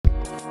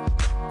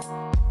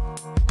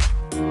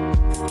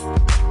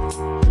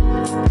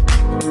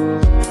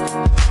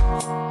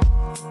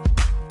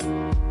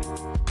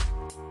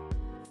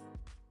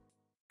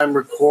I'm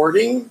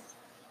recording.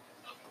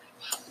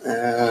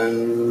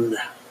 And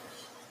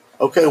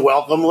okay,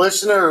 welcome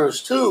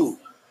listeners to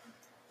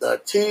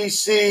the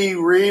TC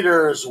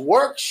Readers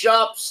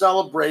Workshop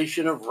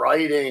Celebration of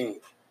Writing.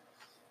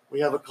 We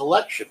have a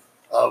collection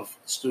of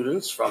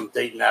students from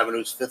Dayton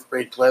Avenue's fifth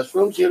grade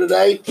classrooms here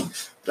today.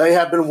 They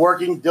have been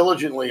working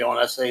diligently on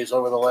essays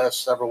over the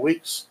last several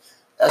weeks.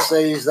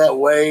 Essays that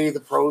weigh the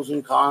pros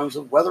and cons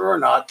of whether or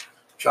not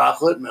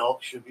chocolate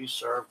milk should be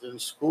served in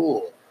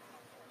school.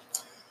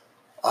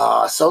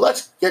 So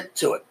let's get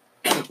to it.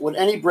 Would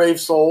any brave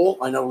soul,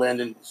 I know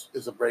Landon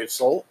is a brave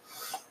soul,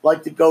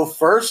 like to go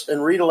first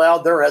and read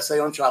aloud their essay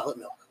on chocolate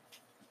milk?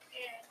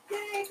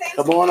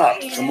 Come on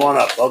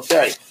up.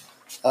 Okay.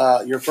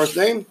 Your first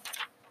name?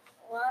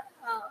 What?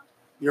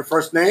 Your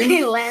first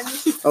name? Landon.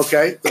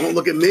 Okay. Don't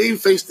look at me.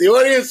 Face the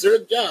audience.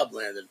 Good job,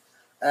 Landon.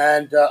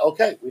 And,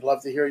 okay, we'd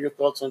love to hear your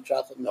thoughts on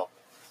chocolate milk.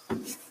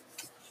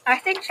 I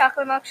think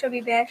chocolate milk should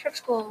be banned from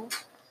schools.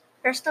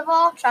 First of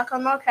all,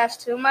 chocolate milk has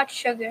too much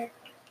sugar.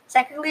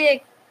 Secondly,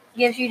 it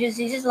gives you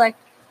diseases like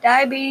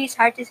diabetes,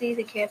 heart disease,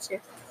 and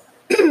cancer.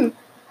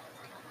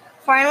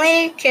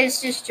 Finally,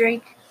 kids just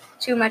drink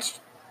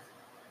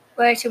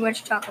way too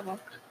much chocolate milk.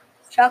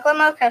 Chocolate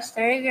milk has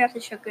 30 grams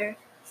of sugar.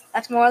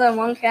 That's more than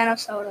 1 can of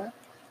soda.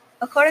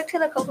 According to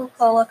the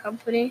Coca-Cola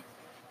Company,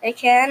 a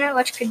can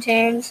which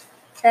contains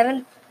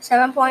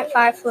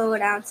 7.5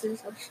 fluid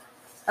ounces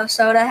of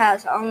soda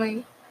has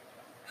only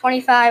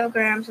 25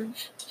 grams of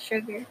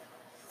sugar.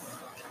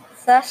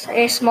 Thus,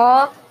 a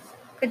small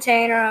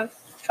container of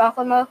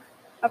chocolate milk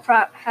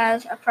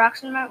has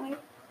approximately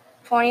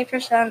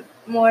 20%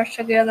 more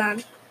sugar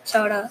than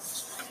soda.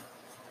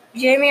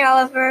 Jamie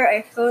Oliver,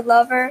 a food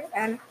lover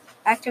and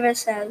activist,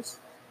 says,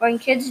 when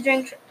kids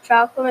drink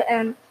chocolate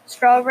and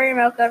strawberry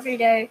milk every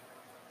day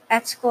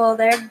at school,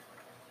 they're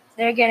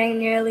getting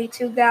nearly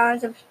 2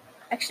 gallons of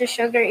extra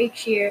sugar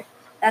each year.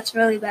 That's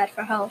really bad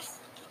for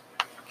health.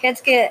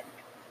 Kids get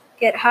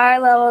high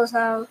levels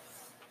of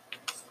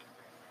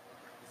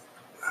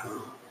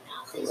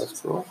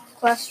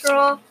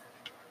cholesterol,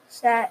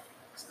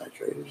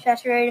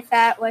 saturated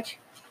fat, which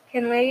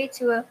can lead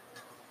to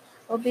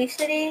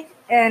obesity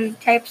and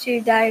type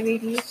 2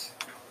 diabetes.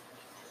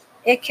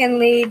 It can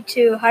lead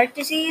to heart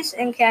disease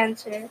and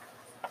cancer.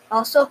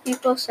 Also,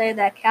 people say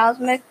that cow's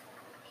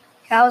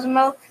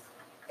milk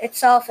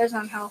itself is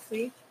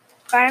unhealthy.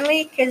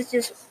 Finally, kids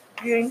just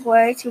drink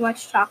way too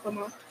much chocolate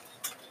milk.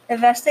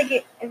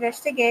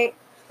 Investigate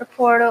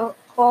reporter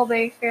Cole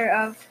Baker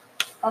of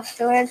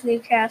Australia's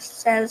Newscast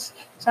says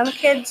some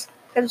kids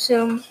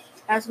consume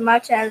as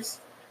much as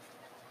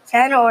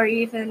 10 or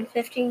even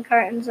 15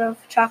 cartons of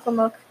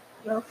chocolate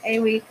milk a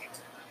week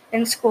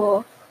in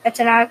school. It's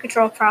an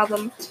out-of-control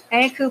problem.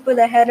 Annie Cooper,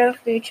 the head of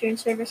nutrient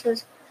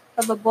services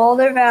of the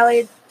Boulder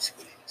Valley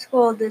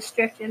School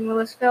District in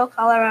Louisville,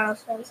 Colorado,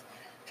 says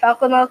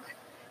chocolate milk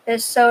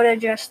is soda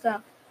dressed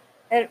up.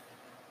 It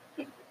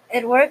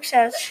works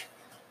as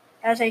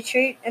a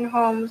treat in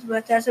homes,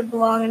 but doesn't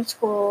belong in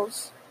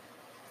schools.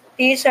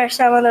 These are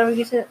some of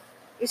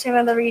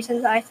the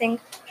reasons I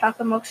think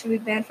chocolate milk should be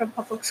banned from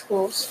public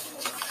schools.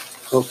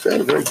 Okay,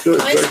 very good,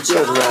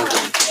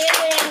 Landon.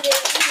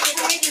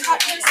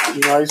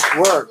 Nice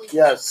work,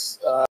 yes.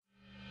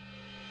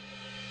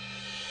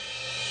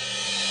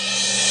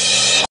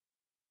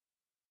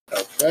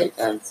 Okay,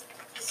 and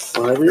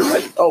whenever you're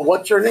ready. Oh,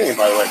 what's your name,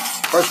 by the way?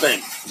 First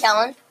name?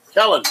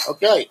 Kellen,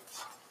 okay.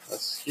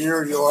 Let's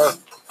hear your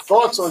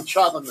thoughts on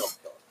chocolate milk.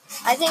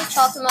 I think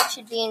chocolate milk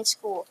should be in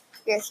school.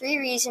 There are 3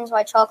 reasons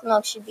why chocolate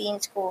milk should be in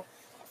school.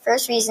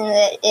 First reason,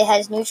 that it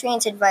has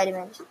nutrients and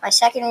vitamins. My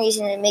second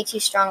reason, it makes you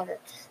stronger.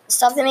 The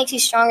stuff that makes you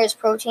stronger is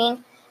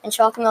protein, and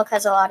chocolate milk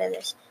has a lot of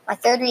this. My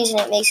third reason,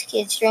 it makes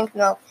kids drink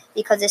milk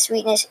because of the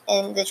sweetness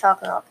in the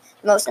chocolate milk.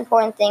 The most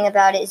important thing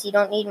about it is you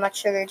don't need much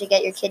sugar to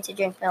get your kid to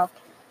drink milk.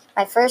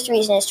 My first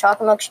reason is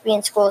chocolate milk should be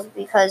in schools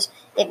because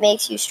it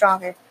makes you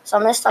stronger.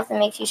 Some of the stuff that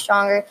makes you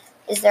stronger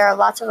is there are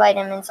lots of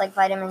vitamins like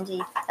vitamin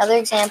D. Another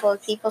example,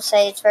 people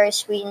say it's very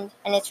sweetened,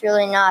 and it's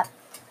really not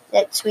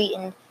that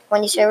sweetened.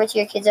 When you serve it to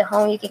your kids at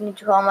home, you can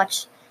control how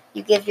much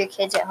you give your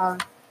kids at home.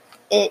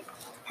 It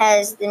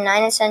has the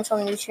 9 essential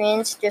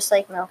nutrients, just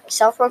like milk. A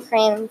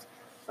self-proclaimed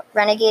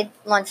renegade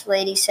lunch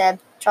lady said,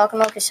 chocolate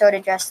milk is soda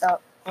dressed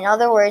up. In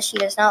other words, she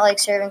does not like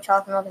serving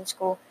chocolate milk in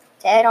school.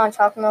 To add on,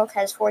 chocolate milk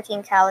has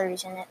 14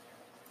 calories in it.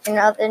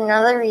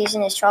 Another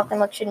reason is chocolate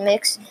milk should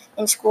mix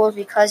in schools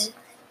because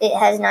it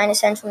has 9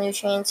 essential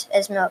nutrients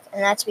as milk,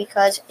 and that's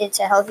because it's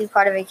a healthy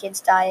part of a kid's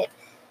diet.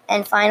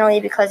 And finally,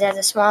 because it has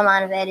a small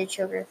amount of added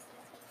sugar,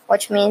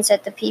 which means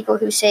that the people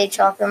who say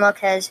chocolate milk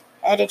has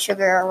added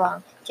sugar are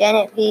wrong.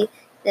 Janet Lee,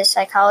 the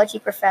psychology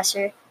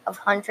professor of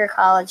Hunter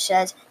College,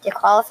 says to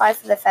qualify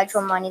for the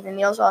federal money, the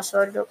meals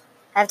also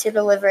have to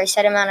deliver a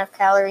set amount of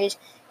calories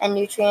and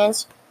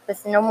nutrients,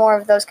 with no more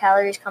of those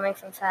calories coming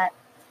from fat.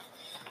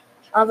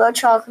 Although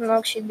chocolate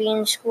milk should be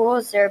in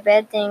schools, there are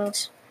bad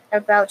things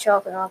about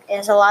chocolate milk. It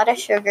has a lot of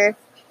sugar,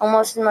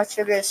 almost as much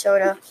sugar as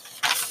soda.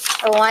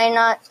 So why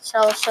not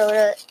sell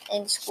soda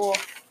in school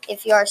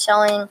if you are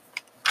selling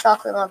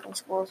chocolate milk in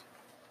schools?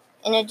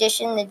 In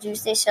addition, the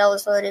juice they sell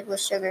is loaded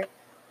with sugar.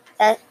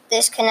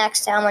 This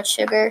connects to how much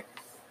sugar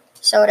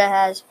soda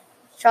has.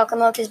 Chocolate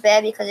milk is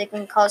bad because it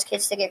can cause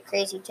kids to get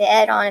crazy. To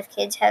add on, if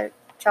kids have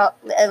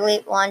a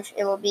late lunch,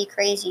 it will be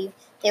crazy.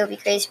 They will be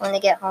crazy when they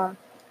get home.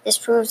 This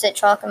proves that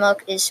chocolate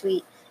milk is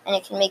sweet, and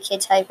it can make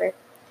kids hyper.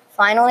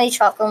 Finally,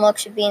 chocolate milk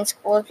should be in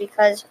schools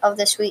because of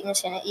the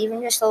sweetness in it.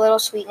 Even just a little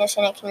sweetness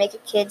in it can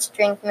make kids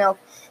drink milk.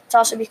 It's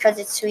also because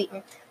it's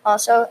sweetened.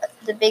 Also,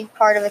 the big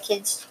part of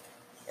kids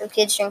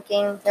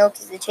drinking milk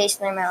is the taste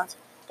in their mouths.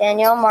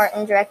 Danielle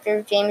Martin, director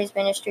of Jamie's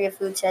Ministry of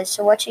Food, says,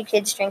 "So what should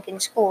kids drink in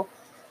school?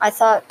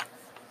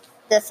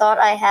 The thought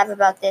I have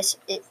about this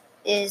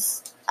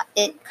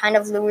it kind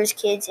of lures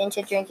kids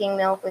into drinking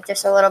milk with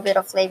just a little bit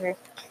of flavor.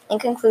 In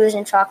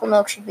conclusion, chocolate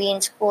milk should be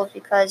in schools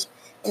because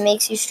it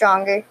makes you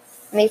stronger.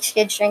 It makes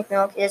kids drink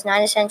milk. It has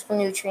 9 essential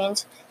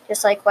nutrients,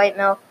 just like white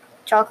milk.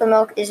 Chocolate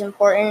milk is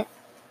important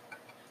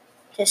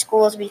to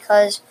schools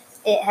because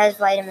it has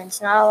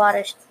vitamins, not a lot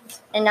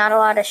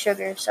of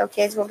sugar, so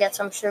kids will get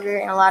some sugar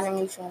and a lot of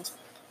nutrients.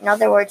 In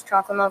other words,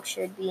 chocolate milk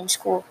should be in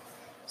school.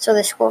 So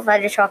the school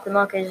fight of chocolate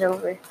milk is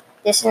over.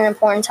 This is an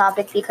important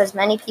topic because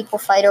many people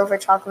fight over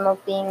chocolate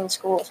milk being in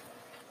school.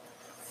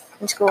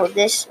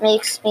 This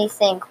makes me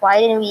think, why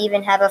didn't we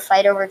even have a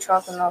fight over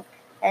chocolate milk?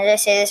 And as I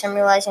say this, I'm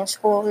realizing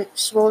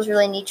schools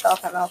really need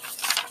chocolate milk.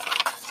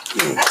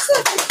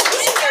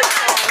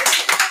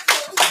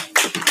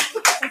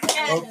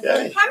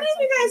 Okay. How many of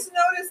you guys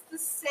noticed the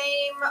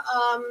same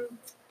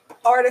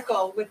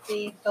article with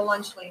the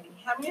lunch lady?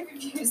 How many of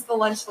you used the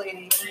lunch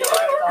lady in the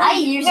article? I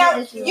used now,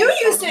 it. You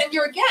used it and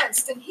you're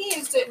against, and he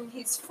used it and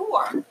he's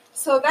for.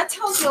 So that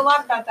tells you a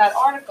lot about that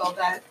article,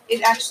 that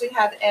it actually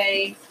had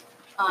a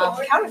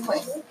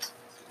counterclaim.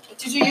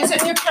 Did you use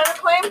it in your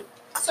counterclaim,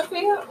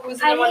 Sophia? Or was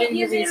it one of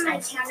your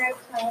reasons?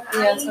 Counterclaim.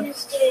 Yes. I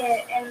used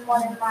it in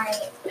one of my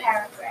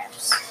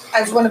paragraphs.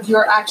 As one of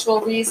your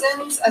actual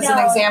reasons, as an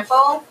No.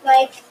 example?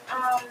 Like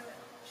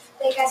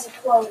as a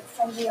quote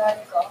from the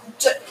article.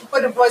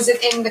 But was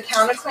it in the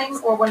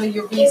counterclaim or one of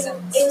your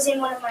reasons? It was in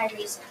one of my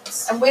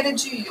reasons. And where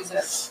did you use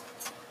it?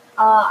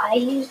 I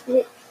used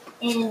it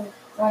in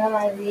one of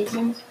my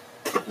reasons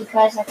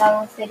because I thought it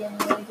would fit in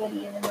really good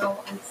even though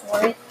I'm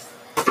for it.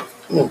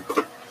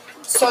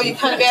 So you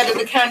kind of added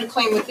a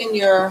counterclaim within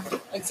your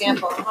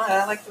example. Oh,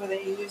 I like the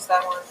way you used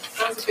that one.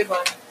 That was a good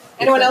one.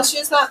 Anyone else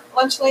use that,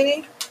 lunch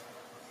lady?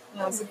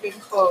 That was a good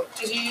quote.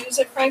 Did you use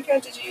it, Franca?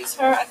 Did you use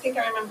her? I think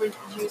I remember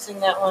using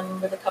that one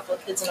with a couple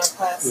of kids in our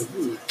class.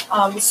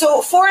 Mm-hmm.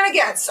 So for and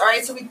against, all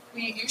right? So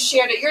you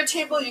shared at your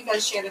table. You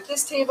guys shared at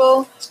this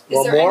table. Is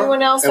One there more?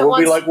 anyone else And that will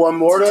be wants like one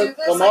more to to do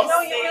this? come I up?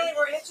 know you really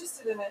were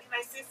interested in it. Can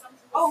I say something?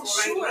 Oh,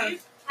 before I sure.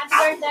 leave?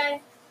 Happy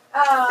birthday.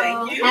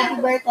 Thank you.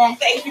 Happy birthday.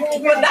 Thank you.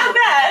 Well, not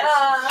bad.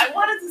 I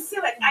wanted to say,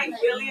 I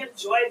really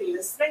enjoyed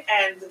listening,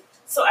 and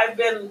so I've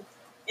been,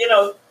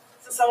 to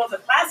some of the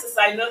classes,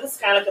 I know this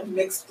kind of like a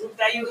mixed group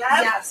that you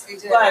have. Yes, we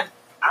did. But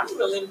I'm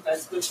really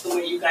impressed with the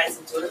way you guys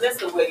are doing this,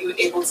 the way you're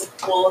able to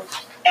pull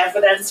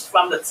evidence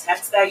from the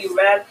text that you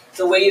read,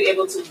 the way you're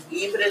able to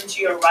weave it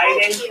into your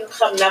writing,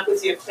 coming up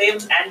with your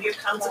claims and your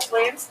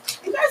counterclaims.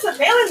 You guys are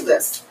nailing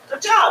this.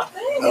 Good job.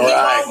 Keep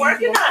right. on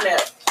working on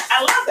it.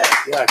 I love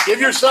it. Yeah,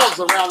 give yourselves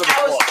a round of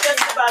I was applause.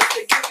 just about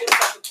to give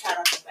yourself a pat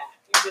on the back.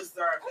 You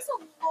deserve It was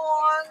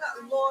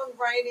it. a long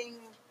writing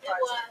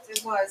project.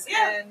 It was.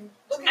 Yeah. And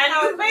look at And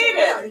how you made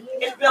it.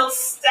 It builds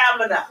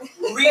stamina.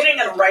 Reading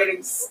and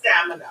writing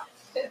stamina.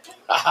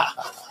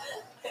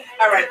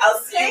 All right, I'll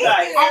see you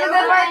guys. Have a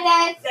good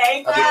birthday.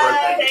 Thank you.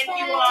 Happy birthday.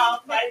 Thank you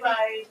all.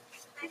 Bye-bye.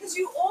 Because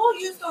you all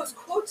used those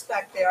quotes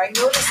back there. I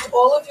noticed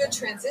all of your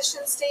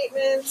transition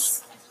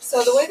statements.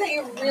 So the way that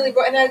you really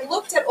brought, and I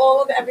looked at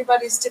all of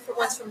everybody's different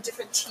ones from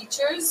different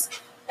teachers,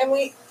 and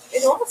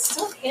it all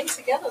still came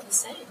together the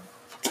same.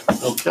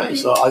 Okay,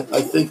 so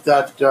I think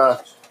that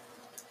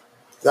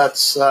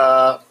that's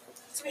So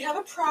we have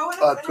a pro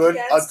and a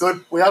against.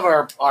 good. We have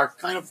our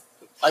kind of.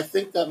 I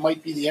think that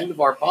might be the end of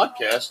our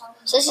podcast.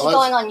 So this is Unless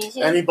going on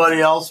YouTube. Anybody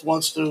else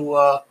wants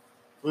to?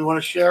 We want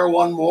to share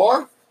one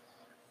more.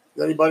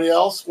 Anybody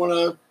else want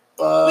to?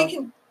 We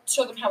can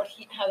show them how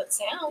it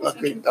sounds.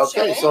 Okay. We can show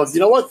Okay. it. So you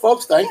know what,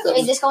 folks? Thanks.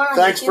 Is this going on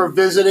Thanks YouTube? for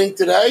visiting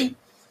today,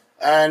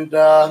 and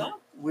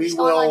we It's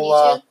going on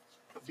will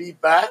YouTube. be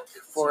back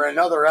for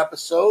another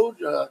episode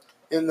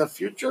in the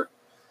future.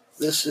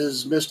 This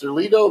is Mr.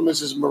 Lido,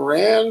 Mrs.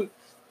 Moran,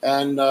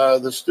 and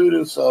the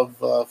students of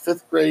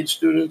 5th grade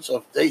students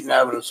of Dayton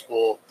Avenue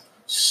School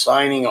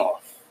signing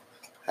off.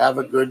 Have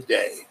a good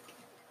day.